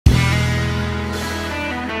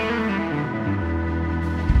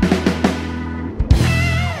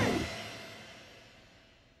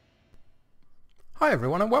Hi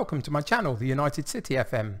everyone and welcome to my channel, The United City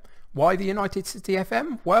FM. Why The United City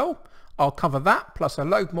FM? Well, I'll cover that plus a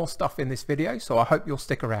load more stuff in this video, so I hope you'll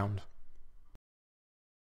stick around.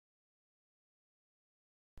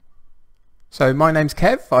 So my name's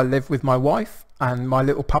Kev, I live with my wife and my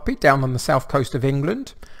little puppy down on the south coast of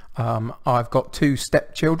England. I've got two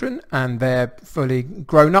stepchildren and they're fully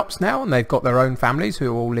grown-ups now and they've got their own families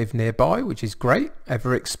who all live nearby, which is great,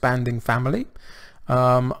 ever expanding family.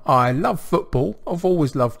 I love football. I've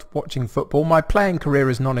always loved watching football. My playing career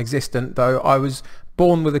is non-existent, though. I was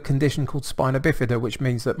born with a condition called spina bifida, which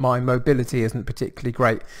means that my mobility isn't particularly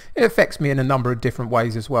great. It affects me in a number of different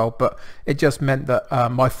ways as well, but it just meant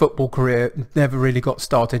that my football career never really got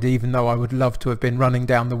started, even though I would love to have been running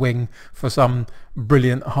down the wing for some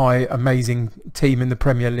brilliant, high, amazing team in the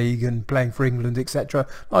Premier League and playing for England, etc.,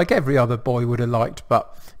 like every other boy would have liked.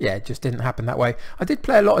 But yeah, it just didn't happen that way. I did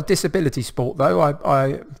play a lot of disability sport, though.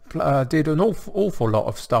 I did an awful lot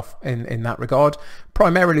of stuff in that regard.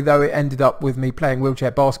 Primarily, though, it ended up with me playing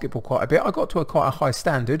wheelchair basketball quite a bit. I got to quite a high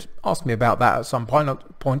standard. Ask me about that at some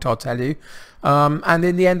point, I'll tell you. And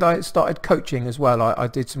in the end, I started coaching as well. I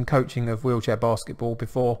did some coaching of wheelchair basketball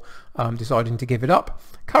before deciding to give it up.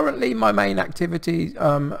 Currently, my main activity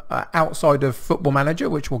outside of Football Manager,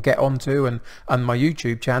 which we'll get onto, and my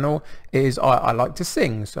YouTube channel, is I like to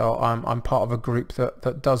sing. So I'm part of a group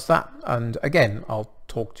that does that. And again, I'll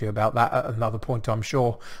talk to you about that at another point, I'm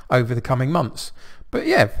sure, over the coming months. But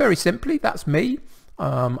yeah, very simply, that's me.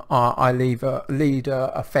 I lead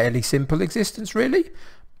a fairly simple existence, really.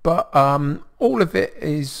 But all of it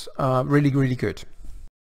is really good.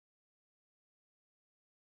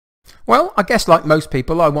 Well, I guess like most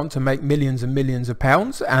people, I want to make millions and millions of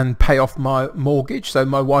pounds and pay off my mortgage so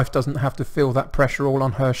my wife doesn't have to feel that pressure all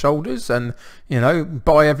on her shoulders, and, you know,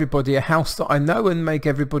 buy everybody a house that I know and make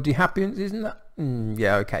everybody happy. Isn't that?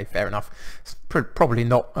 Yeah, okay, fair enough. It's probably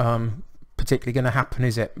not particularly going to happen,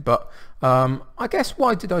 is it? But I guess,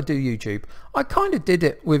 why did I do YouTube? I kind of did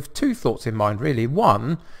it with two thoughts in mind, really.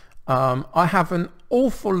 One, I have an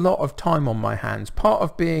awful lot of time on my hands. Part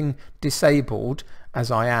of being disabled, as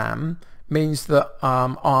I am, means that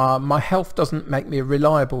my health doesn't make me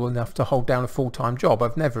reliable enough to hold down a full-time job.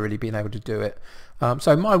 I've never really been able to do it.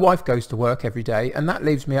 So my wife goes to work every day, and that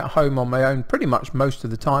leaves me at home on my own pretty much most of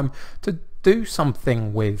the time to do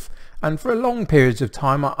something with. And for long periods of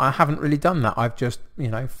time, I haven't really done that. I've just, you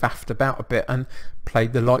know, faffed about a bit and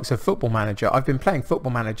played the likes of Football Manager. I've been playing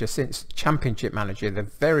Football Manager since Championship Manager, the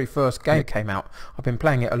very first game came out. I've been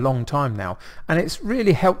playing it a long time now, and it's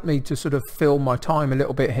really helped me to sort of fill my time a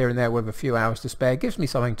little bit here and there with a few hours to spare. It gives me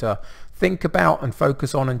something to think about and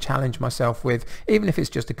focus on and challenge myself with, even if it's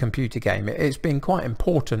just a computer game. It's been quite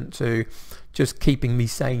important to just keeping me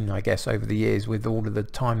sane, I guess, over the years with all of the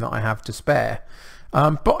time that I have to spare.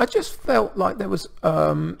 But I just felt like there was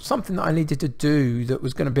something that I needed to do that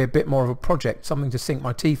was going to be a bit more of a project, something to sink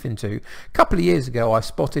my teeth into. A couple of years ago, I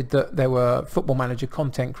spotted that there were Football Manager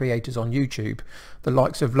content creators on YouTube, the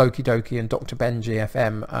likes of Loki Doki and Dr. Benji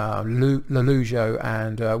FM, Lelujo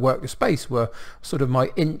and Work the Space were sort of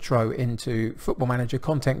my intro into Football Manager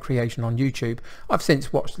content creation on YouTube. I've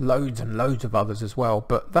since watched loads and loads of others as well,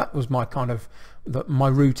 but that was my kind of my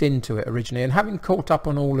route into it originally. And having caught up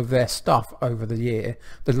on all of their stuff over the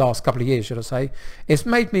last couple of years, should I say, it's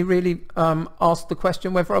made me really ask the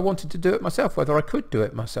question whether I wanted to do it myself, whether I could do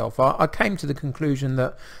it myself. I came to the conclusion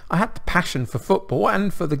that I had the passion for football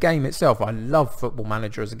and for the game itself. I love Football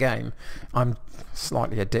Manager as a game. I'm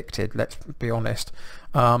slightly addicted, let's be honest.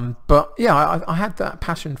 But yeah, I had that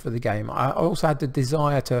passion for the game. I also had the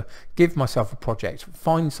desire to give myself a project,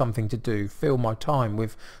 find something to do, fill my time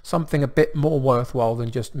with something a bit more worthwhile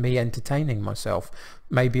than just me entertaining myself.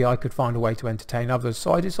 Maybe I could find a way to entertain others.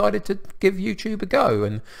 So I decided to give YouTube a go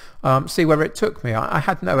and see where it took me. I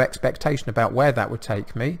had no expectation about where that would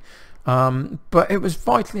take me. But it was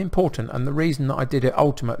vitally important, and the reason that I did it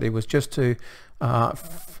ultimately was just to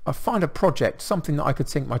find a project, something that I could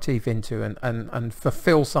sink my teeth into and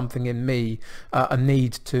fulfill something in me, a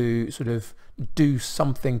need to sort of do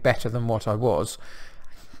something better than what I was.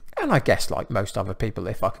 And I guess, like most other people,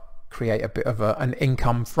 if I could create a bit of an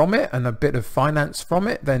income from it and a bit of finance from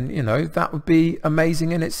it, then, you know, that would be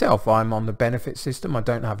amazing in itself. I'm on the benefit system. I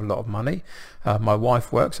don't have a lot of money. My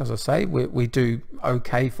wife works, as I say. We do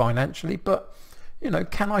okay financially, but, you know,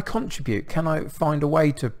 can I contribute? Can I find a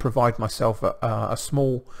way to provide myself a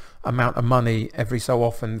small amount of money every so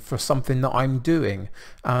often for something that I'm doing?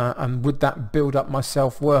 And would that build up my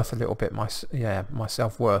self-worth a little bit? My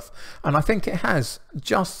self-worth. And I think it has.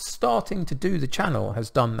 Just starting to do the channel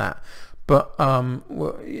has done that. But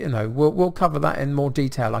we'll cover that in more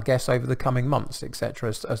detail, I guess, over the coming months, etc.,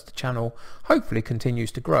 as the channel hopefully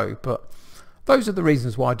continues to grow. But those are the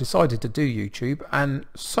reasons why I decided to do YouTube, and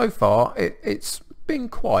so far it's been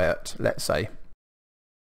quiet, let's say.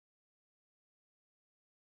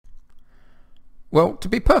 Well, to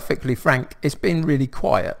be perfectly frank, it's been really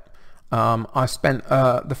quiet. I spent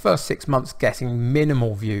the first 6 months getting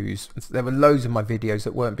minimal views. There were loads of my videos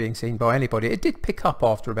that weren't being seen by anybody. It did pick up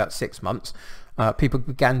after about 6 months. People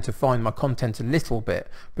began to find my content a little bit,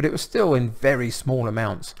 but it was still in very small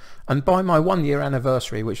amounts. And by my 1-year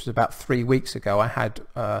anniversary, which was about 3 weeks ago, I had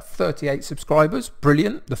 38 subscribers.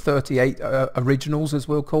 Brilliant. The 38 originals, as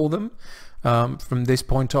we'll call them, from this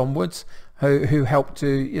point onwards, who helped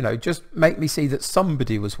to, just make me see that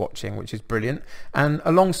somebody was watching, which is brilliant. And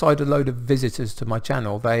alongside a load of visitors to my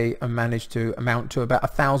channel, they managed to amount to about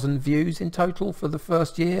 1,000 views in total for the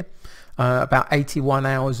first year, about 81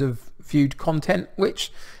 hours of viewed content,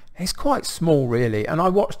 which is quite small really. And I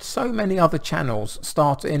watched so many other channels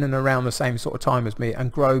start in and around the same sort of time as me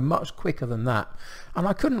and grow much quicker than that, and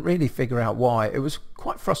I couldn't really figure out why. It was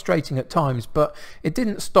quite frustrating at times, but it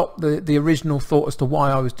didn't stop the original thought as to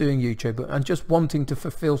why I was doing YouTube and just wanting to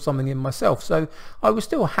fulfill something in myself. So I was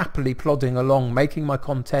still happily plodding along, making my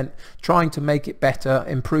content, trying to make it better,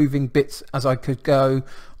 improving bits as I could go,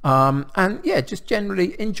 and yeah, just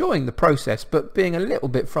generally enjoying the process, but being a little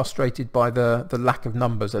bit frustrated by the lack of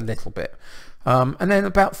numbers a little bit. And then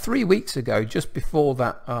about 3 weeks ago, just before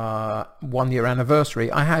that 1-year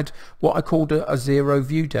anniversary, I had what I called a zero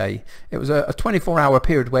view day. It was a 24-hour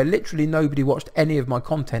period where literally nobody watched any of my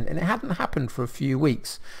content, and it hadn't happened for a few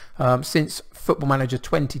weeks. Since Football Manager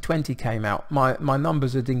 2020 came out, my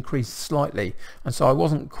numbers had increased slightly, and so I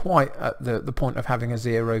wasn't quite at the point of having a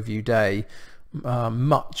zero view day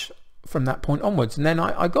much from that point onwards. And then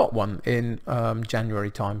I got one in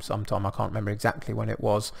January sometime, I can't remember exactly when it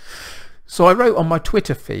was. So I wrote on my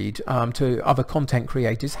Twitter feed to other content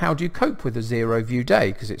creators, how do you cope with a zero view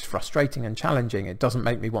day? Because it's frustrating and challenging. It doesn't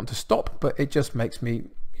make me want to stop, but it just makes me,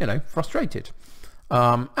 frustrated.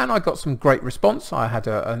 And I got some great response. I had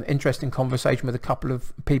an interesting conversation with a couple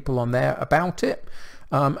of people on there about it.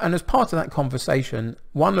 And as part of that conversation,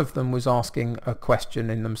 one of them was asking a question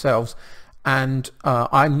in themselves, and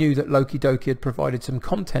I knew that Loki Doki had provided some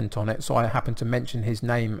content on it, so I happened to mention his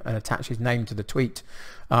name and attach his name to the tweet,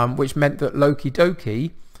 which meant that Loki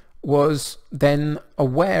Doki was then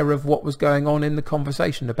aware of what was going on in the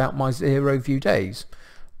conversation about my zero view days.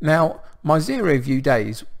 Now, my zero view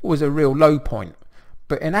days was a real low point,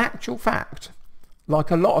 but in actual fact, like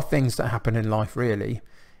a lot of things that happen in life really,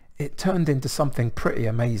 it turned into something pretty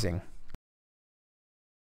amazing.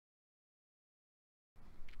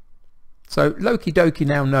 So Loki Doki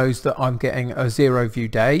now knows that I'm getting a zero view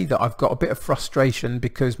day, that I've got a bit of frustration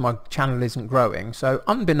because my channel isn't growing. So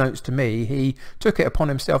unbeknownst to me, he took it upon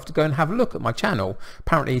himself to go and have a look at my channel.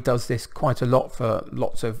 Apparently he does this quite a lot for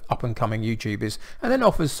lots of up and coming YouTubers, and then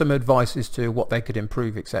offers some advice as to what they could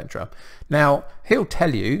improve, etc. Now he'll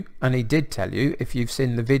tell you, and he did tell you if you've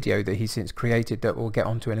seen the video that he's since created that we'll get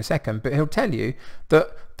onto in a second, but he'll tell you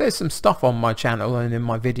that there's some stuff on my channel and in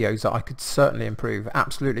my videos that I could certainly improve,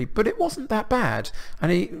 absolutely, but it wasn't that bad.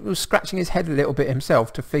 And he was scratching his head a little bit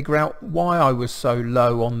himself to figure out why I was so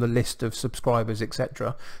low on the list of subscribers,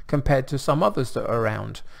 etc., compared to some others that are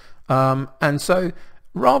around. And so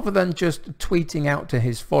rather than just tweeting out to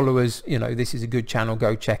his followers, this is a good channel,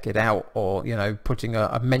 go check it out, or putting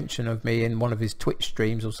a mention of me in one of his Twitch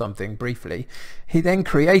streams or something briefly, he then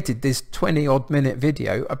created this 20-odd minute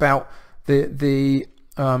video about the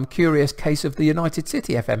curious case of the United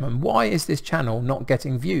City FM, and why is this channel not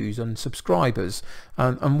getting views and subscribers,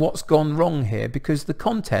 and what's gone wrong here, because the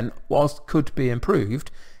content, whilst could be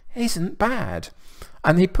improved, isn't bad.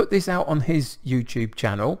 And he put this out on his YouTube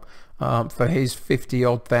channel for his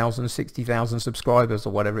 50-odd thousand, 60,000 subscribers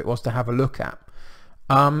or whatever it was to have a look at,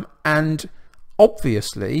 and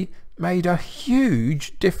obviously made a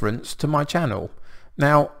huge difference to my channel.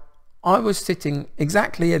 Now I was sitting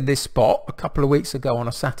exactly in this spot a couple of weeks ago on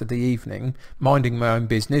a Saturday evening, minding my own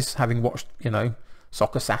business, having watched,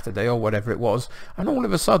 Soccer Saturday or whatever it was, and all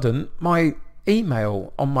of a sudden my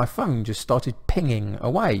email on my phone just started pinging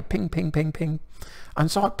away, ping, ping, ping, ping. And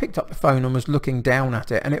so I picked up the phone and was looking down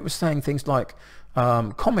at it, and it was saying things like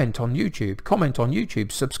comment on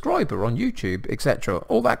YouTube, subscriber on YouTube, etc.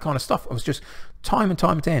 All that kind of stuff. I was just time and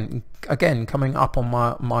time again coming up on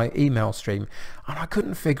my email stream, and I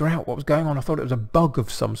couldn't figure out what was going on. I thought it was a bug of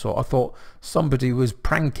some sort. I thought somebody was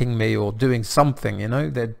pranking me or doing something,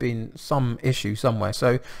 there'd been some issue somewhere.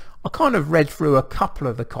 So I kind of read through a couple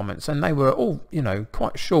of the comments, and they were all, you know,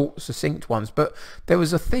 quite short, succinct ones, but there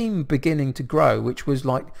was a theme beginning to grow, which was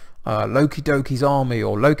like Loki Doki's army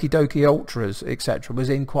or Loki Doki Ultras, etc., was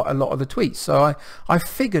in quite a lot of the tweets. So I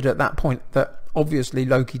figured at that point that obviously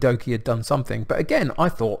Loki Doki had done something, but again, I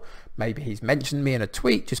thought maybe he's mentioned me in a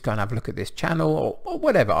tweet, just go and have a look at this channel, or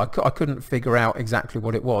whatever. I couldn't figure out exactly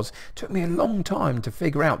what it was. It took me a long time to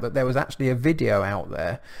figure out that there was actually a video out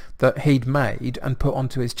there that he'd made and put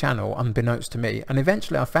onto his channel unbeknownst to me, and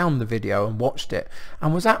eventually I found the video and watched it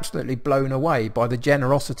and was absolutely blown away by the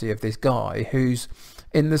generosity of this guy who's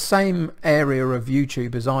in the same area of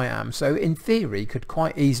YouTube as I am, so in theory could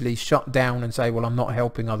quite easily shut down and say, well, I'm not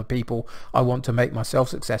helping other people, I want to make myself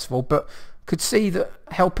successful, but could see that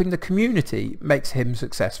helping the community makes him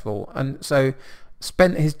successful, and so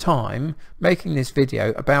spent his time making this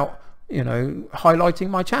video about, you know, highlighting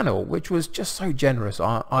my channel, which was just so generous.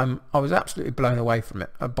 I was absolutely blown away from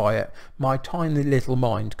it, by it. My tiny little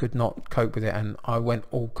mind could not cope with it, and I went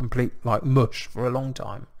all complete like mush for a long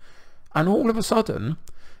time. And all of a sudden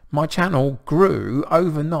my channel grew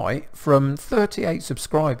overnight from 38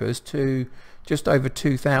 subscribers to just over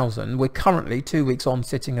 2,000. We're currently 2 weeks on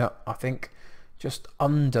sitting at, I think, just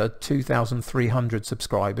under 2,300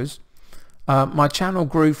 subscribers. My channel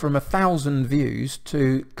grew from 1,000 views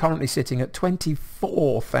to currently sitting at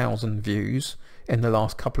 24,000 views in the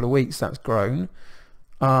last couple of weeks. That's grown.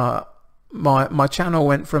 My channel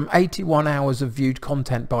went from 81 hours of viewed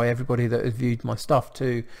content by everybody that has viewed my stuff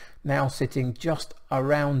to now sitting just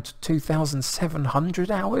around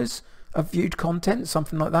 2,700 hours of viewed content,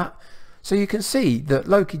 something like that. So you can see that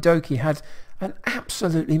Loki Doki had an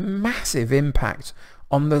absolutely massive impact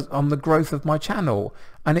on the growth of my channel,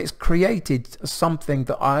 and it's created something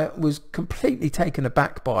that I was completely taken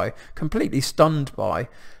aback by, completely stunned by,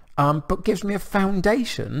 but gives me a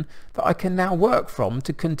foundation that I can now work from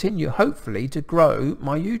to continue, hopefully, to grow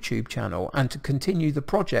my YouTube channel and to continue the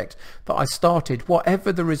project that I started,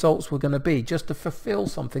 whatever the results were going to be, just to fulfill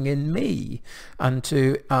something in me and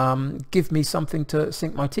to give me something to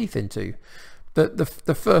sink my teeth into.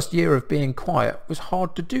 The first year of being quiet was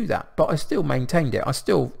hard to do that, but I still maintained it. I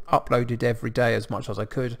still uploaded every day as much as I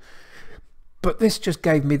could, but this just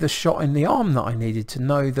gave me the shot in the arm that I needed to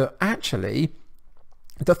know that actually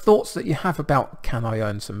the thoughts that you have about, can I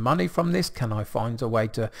earn some money from this? Can I find a way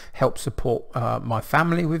to help support my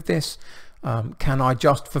family with this? Can I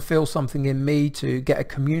just fulfill something in me to get a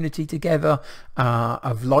community together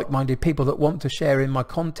of like-minded people that want to share in my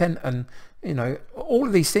content? And you know, all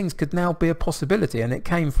of these things could now be a possibility, and it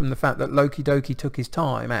came from the fact that Loki Doki took his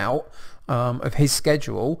time out of his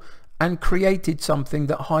schedule and created something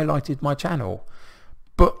that highlighted my channel.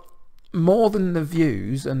 But more than the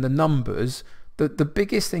views and the numbers, the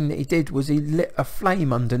biggest thing that he did was he lit a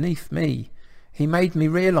flame underneath me. He made me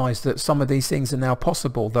realize that some of these things are now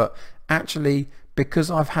possible, that actually, because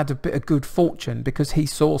I've had a bit of good fortune, because he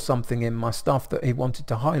saw something in my stuff that he wanted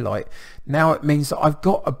to highlight, now it means that I've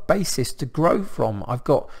got a basis to grow from. I've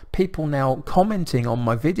got people now commenting on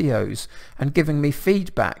my videos and giving me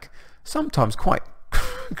feedback, sometimes quite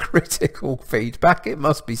critical feedback, it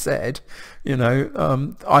must be said. You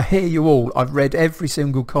know, I hear you all, I've read every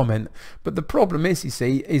single comment, but the problem is, you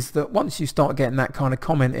see, is that once you start getting that kind of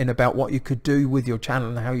comment in about what you could do with your channel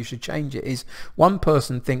and how you should change it, is one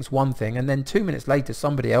person thinks one thing and then 2 minutes later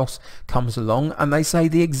somebody else comes along and they say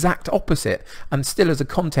the exact opposite, and still as a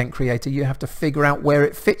content creator you have to figure out where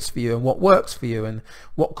it fits for you and what works for you and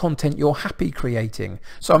what content you're happy creating.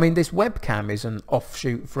 So I mean, this webcam is an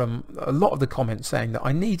offshoot from a lot of the comments saying that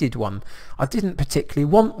I needed one. I didn't particularly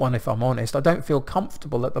want one, if I'm honest. I don't feel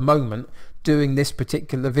comfortable at the moment doing this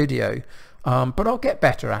particular video, but I'll get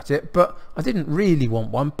better at it. But I didn't really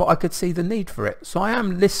want one, but I could see the need for it. So I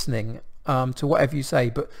am listening to whatever you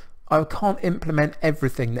say, but I can't implement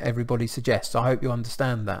everything that everybody suggests. I hope you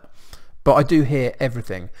understand that, but I do hear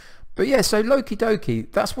everything. But yeah, so Loki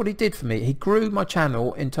Doki, that's what he did for me. He grew my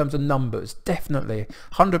channel in terms of numbers, definitely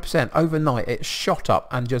 100% overnight. It shot up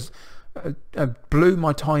and just blew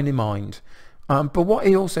my tiny mind. But what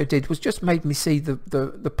he also did was just made me see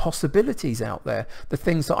the possibilities out there, the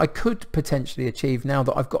things that I could potentially achieve now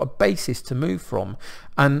that I've got a basis to move from.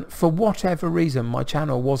 And for whatever reason, my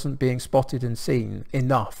channel wasn't being spotted and seen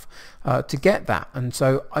enough to get that. And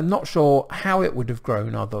so I'm not sure how it would have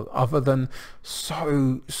grown other than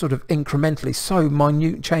so sort of incrementally, so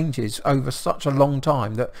minute changes over such a long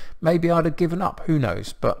time that maybe I'd have given up, who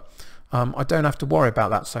knows. But I don't have to worry about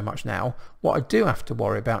that so much now. What I do have to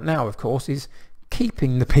worry about now, of course, is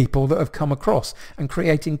keeping the people that have come across and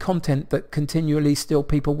creating content that continually still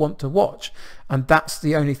people want to watch. And that's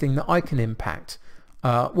the only thing that I can impact.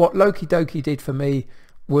 What Loki Doki did for me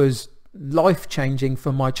was life-changing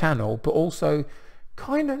for my channel, but also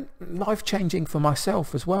kind of life-changing for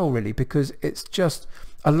myself as well, really, because it's just,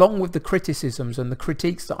 along with the criticisms and the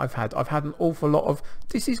critiques that I've had an awful lot of,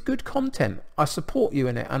 this is good content, I support you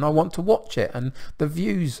in it and I want to watch it, and the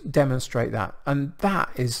views demonstrate that, and that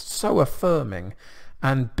is so affirming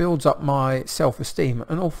and builds up my self-esteem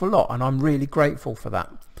an awful lot, and I'm really grateful for that.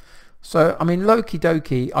 So I mean, Loki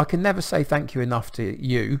Doki, I can never say thank you enough to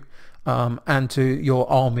you and to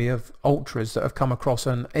your army of ultras that have come across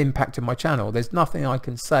and impacted my channel. There's nothing I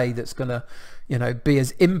can say that's gonna, you know, be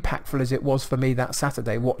as impactful as it was for me that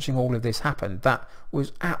Saturday watching all of this happen. That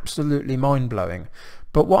was absolutely mind-blowing.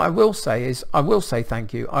 But what I will say is, I will say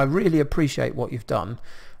thank you. I really appreciate what you've done.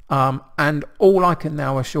 And all I can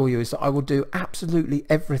now assure you is that I will do absolutely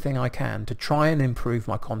everything I can to try and improve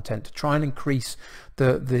my content, to try and increase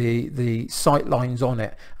the sight lines on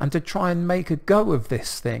it, and to try and make a go of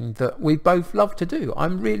this thing that we both love to do.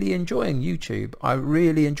 I'm really enjoying YouTube. I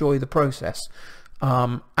really enjoy the process.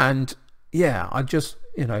 And yeah, I just,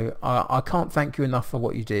 you know, I can't thank you enough for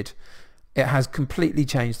what you did. It has completely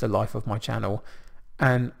changed the life of my channel,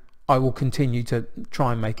 and I will continue to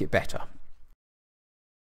try and make it better.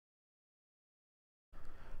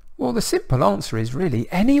 Well, the simple answer is really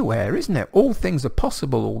anywhere, isn't it? All things are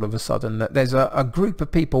possible all of a sudden. That there's a group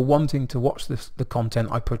of people wanting to watch the content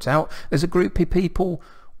I put out. There's a group of people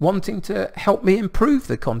wanting to help me improve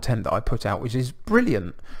the content that I put out, which is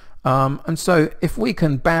brilliant. And so if we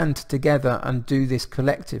can band together and do this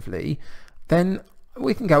collectively, then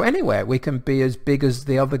we can go anywhere. We can be as big as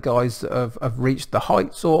the other guys that have reached the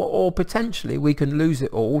heights, or potentially we can lose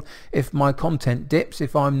it all if my content dips,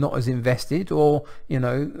 if I'm not as invested, or, you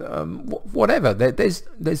know, whatever.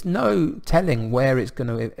 There's no telling where it's going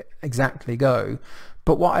to exactly go.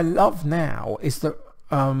 But what I love now is that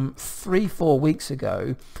 3-4 weeks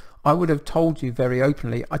ago, I would have told you very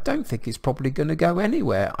openly, I don't think it's probably going to go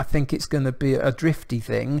anywhere. I think it's going to be a drifty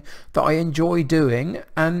thing that I enjoy doing,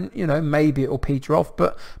 and, you know, maybe it'll peter off,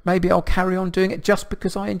 but maybe I'll carry on doing it just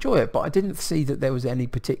because I enjoy it. But I didn't see that there was any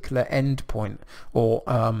particular end point or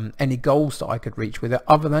any goals that I could reach with it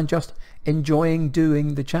other than just enjoying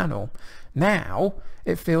doing the channel. Now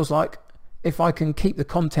it feels like if I can keep the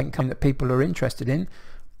content coming that people are interested in,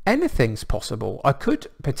 anything's possible. I could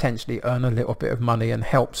potentially earn a little bit of money and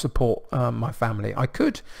help support my family. I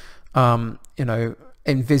could, you know,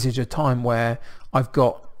 envisage a time where I've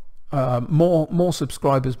got more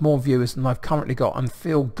subscribers, more viewers than I've currently got, and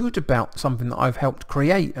feel good about something that I've helped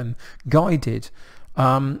create and guided.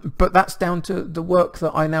 But that's down to the work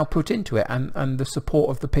that I now put into it, and the support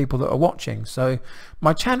of the people that are watching. So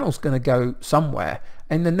my channel's going to go somewhere.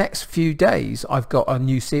 In the next few days, I've got a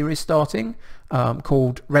new series starting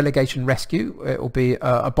called Relegation Rescue. It will be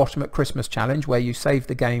a bottom at Christmas challenge where you save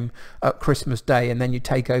the game at Christmas Day, and then you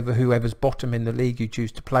take over whoever's bottom in the league you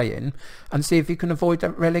choose to play in, and see if you can avoid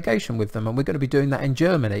relegation with them. And we're going to be doing that in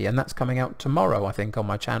Germany, and that's coming out tomorrow, I think, on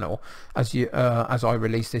my channel as I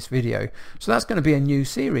release this video. So that's going to be a new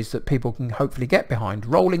series that people can hopefully get behind.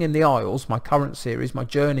 Rolling in the Isles, my current series, my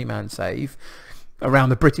journeyman save around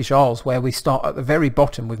the British Isles, where we start at the very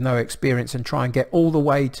bottom with no experience and try and get all the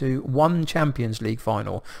way to one Champions League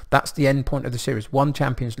final. That's the end point of the series, one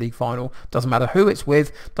Champions League final. Doesn't matter who it's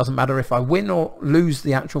with, doesn't matter if I win or lose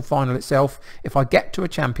the actual final itself. If I get to a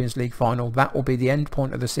Champions League final, that will be the end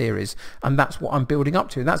point of the series, and that's what I'm building up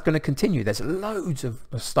to, and that's going to continue. There's loads of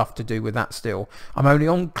stuff to do with that still. I'm only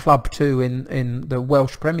on Club 2 in the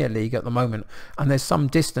Welsh Premier League at the moment, and there's some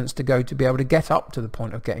distance to go to be able to get up to the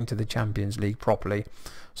point of getting to the Champions League properly.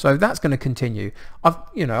 So that's going to continue. I've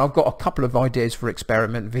got a couple of ideas for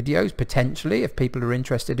experiment videos potentially if people are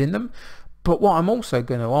interested in them. But what I'm also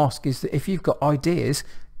going to ask is that if you've got ideas,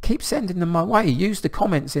 keep sending them my way. Use the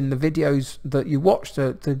comments in the videos that you watch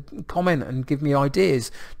to comment and give me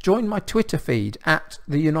ideas. Join my Twitter feed at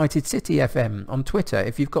the United City FM on Twitter.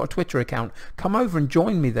 If you've got a Twitter account, come over and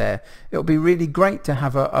join me there. It'll be really great to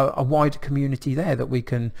have a wider community there that we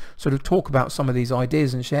can sort of talk about some of these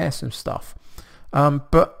ideas and share some stuff.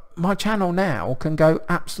 But my channel now can go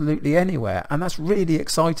absolutely anywhere, and that's really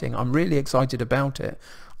exciting. I'm really excited about it.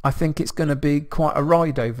 I think it's going to be quite a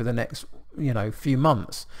ride over the next, you know, few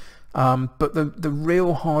months. But the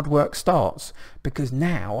real hard work starts, because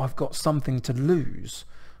now I've got something to lose.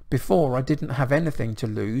 Before, I didn't have anything to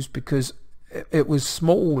lose because it was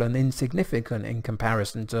small and insignificant in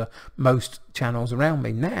comparison to most channels around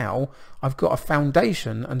me. Now I've got a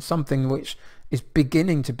foundation and something which is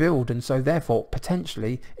beginning to build, and so therefore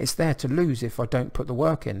potentially it's there to lose if I don't put the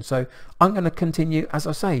work in. So I'm going to continue, as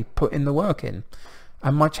I say, putting the work in,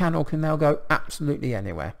 and my channel can now go absolutely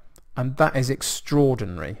anywhere, and that is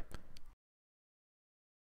extraordinary.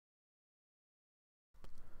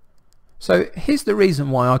 So here's the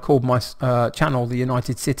reason why I called my channel the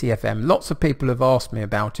United City FM. Lots of people have asked me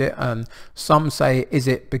about it, and some say, is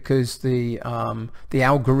it because the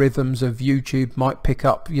algorithms of YouTube might pick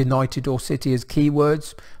up United or City as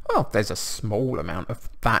keywords? Well, there's a small amount of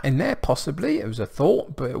that in there, possibly. It was a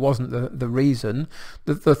thought, but it wasn't the reason.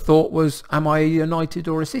 The thought was, am I a United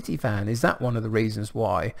or a City fan? Is that one of the reasons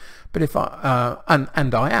why? But if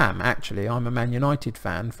and I am, actually, I'm a Man United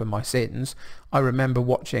fan for my sins. I remember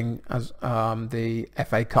watching as the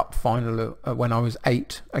FA Cup final when I was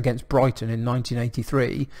 8 against Brighton in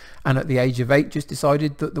 1983, and at the age of 8 just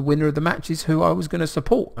decided that the winner of the match is who I was going to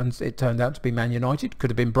support, and it turned out to be Man United. Could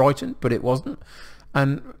have been Brighton, but it wasn't.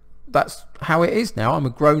 And that's how it is now. I'm a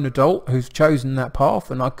grown adult who's chosen that path,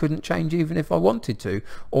 and I couldn't change even if I wanted to,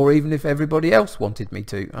 or even if everybody else wanted me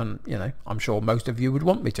to. And you know, I'm sure most of you would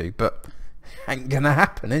want me to, but ain't gonna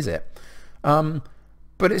happen, is it?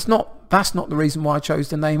 But it's not. That's not the reason why I chose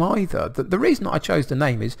the name either. The reason I chose the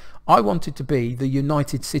name is I wanted to be the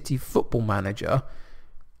United City football manager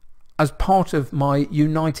as part of my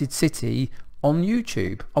United City on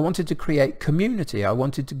YouTube. I wanted to create community. I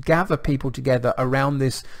wanted to gather people together around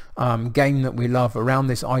this game that we love, around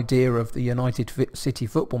this idea of the United City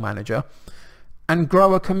football manager, and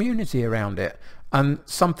grow a community around it, and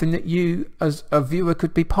something that you as a viewer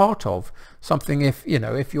could be part of. Something, if you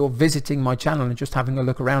know, if you're visiting my channel and just having a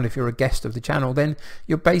look around, if you're a guest of the channel, then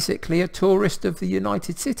you're basically a tourist of the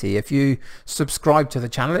United City. If you subscribe to the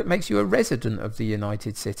channel, it makes you a resident of the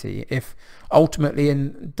United City. If ultimately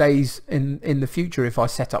in days in the future, if I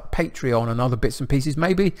set up Patreon and other bits and pieces,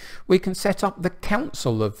 maybe we can set up the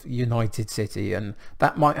Council of United City, and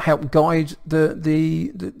that might help guide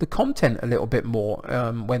the content a little bit more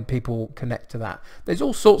when people connect to that. There's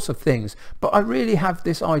all sorts of things, but I really have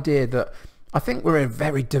this idea that I think we're a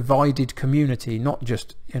very divided community, not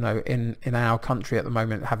just, you know, in our country at the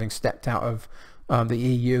moment, having stepped out of the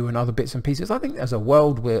EU and other bits and pieces. I think as a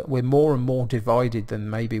world we're more and more divided than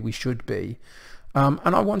maybe we should be. And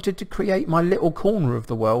I wanted to create my little corner of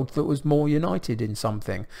the world that was more united in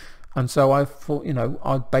something. And so I thought, you know,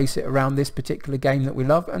 I'd base it around this particular game that we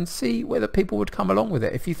love and see whether people would come along with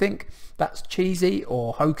it. If you think that's cheesy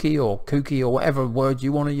or hokey or kooky or whatever word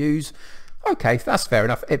you want to use, okay, that's fair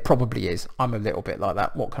enough. It probably is. I'm a little bit like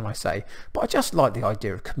that. What can I say? But I just like the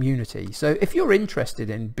idea of community. So if you're interested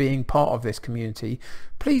in being part of this community,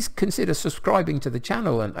 please consider subscribing to the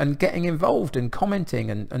channel and getting involved and commenting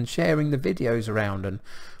and sharing the videos around and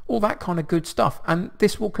all that kind of good stuff. And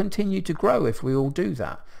this will continue to grow if we all do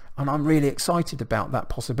that. And I'm really excited about that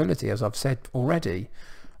possibility, as I've said already.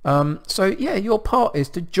 So yeah, your part is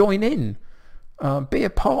to join in, be a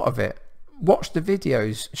part of it. Watch the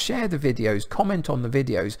videos, share the videos, comment on the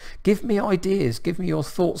videos, give me ideas, give me your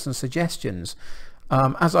thoughts and suggestions.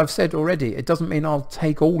 As I've said already, it doesn't mean I'll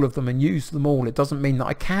take all of them and use them all. It doesn't mean that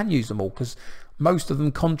I can use them all, because most of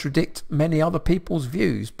them contradict many other people's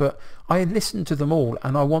views, but I listen to them all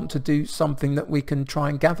and I want to do something that we can try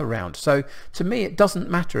and gather around. So to me, it doesn't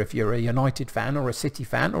matter if you're a United fan or a City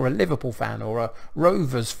fan or a Liverpool fan or a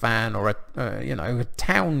Rovers fan or a you know, a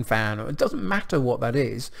Town fan. It doesn't matter what that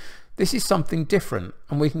is. This is something different,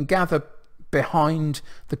 and we can gather behind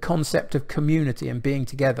the concept of community and being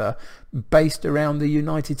together based around the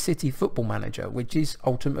United City football manager, which is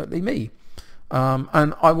ultimately me.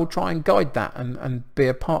 And I will try and guide that and be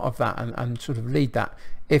a part of that and sort of lead that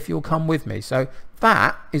if you'll come with me. So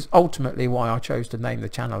that is ultimately why I chose to name the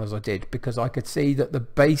channel as I did, because I could see that the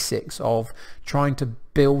basics of trying to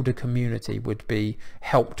build a community would be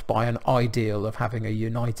helped by an ideal of having a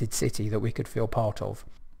United City that we could feel part of.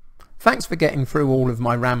 Thanks for getting through all of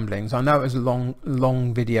my ramblings. I know it was a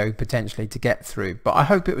long video potentially to get through, but I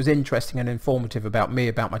hope it was interesting and informative about me,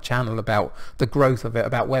 about my channel, about the growth of it,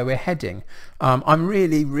 about where we're heading. I'm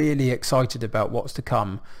really excited about what's to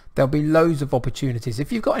come. There'll be loads of opportunities.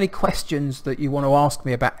 If you've got any questions that you want to ask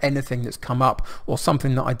me about anything that's come up or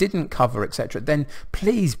something that I didn't cover, etc., then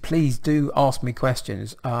please do ask me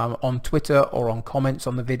questions on Twitter or on comments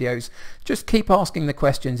on the videos. Just keep asking the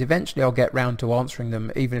questions. Eventually I'll get round to answering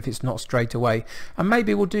them, even if it's not straight away. And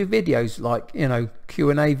maybe we'll do videos like, you know,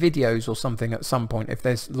 Q&A videos or something at some point if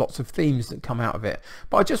there's lots of themes that come out of it.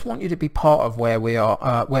 But I just want you to be part of where we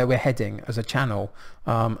are, where we're heading as a channel.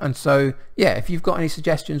 And so yeah, if you've got any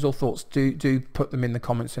suggestions or thoughts, do put them in the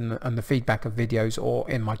comments and the feedback of videos or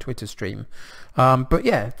in my Twitter stream. But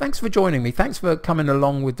yeah, thanks for joining me. Thanks for coming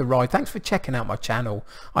along with the ride. Thanks for checking out my channel.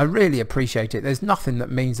 I really appreciate it. There's nothing that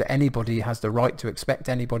means that anybody has the right to expect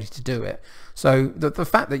anybody to do it. So the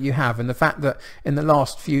fact that you have, and the fact that in the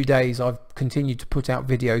last few days I've continue to put out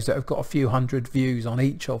videos that have got a few hundred views on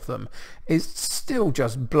each of them, it still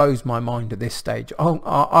just blows my mind at this stage.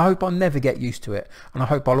 I hope I'll never get used to it, and I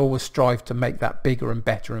hope I'll always strive to make that bigger and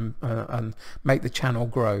better, and make the channel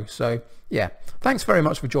grow. So yeah, thanks very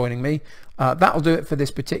much for joining me. That'll do it for this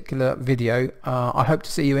particular video. I hope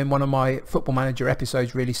to see you in one of my Football Manager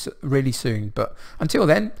episodes really soon, but until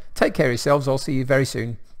then, take care of yourselves. I'll see you very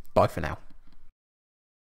soon. Bye for now.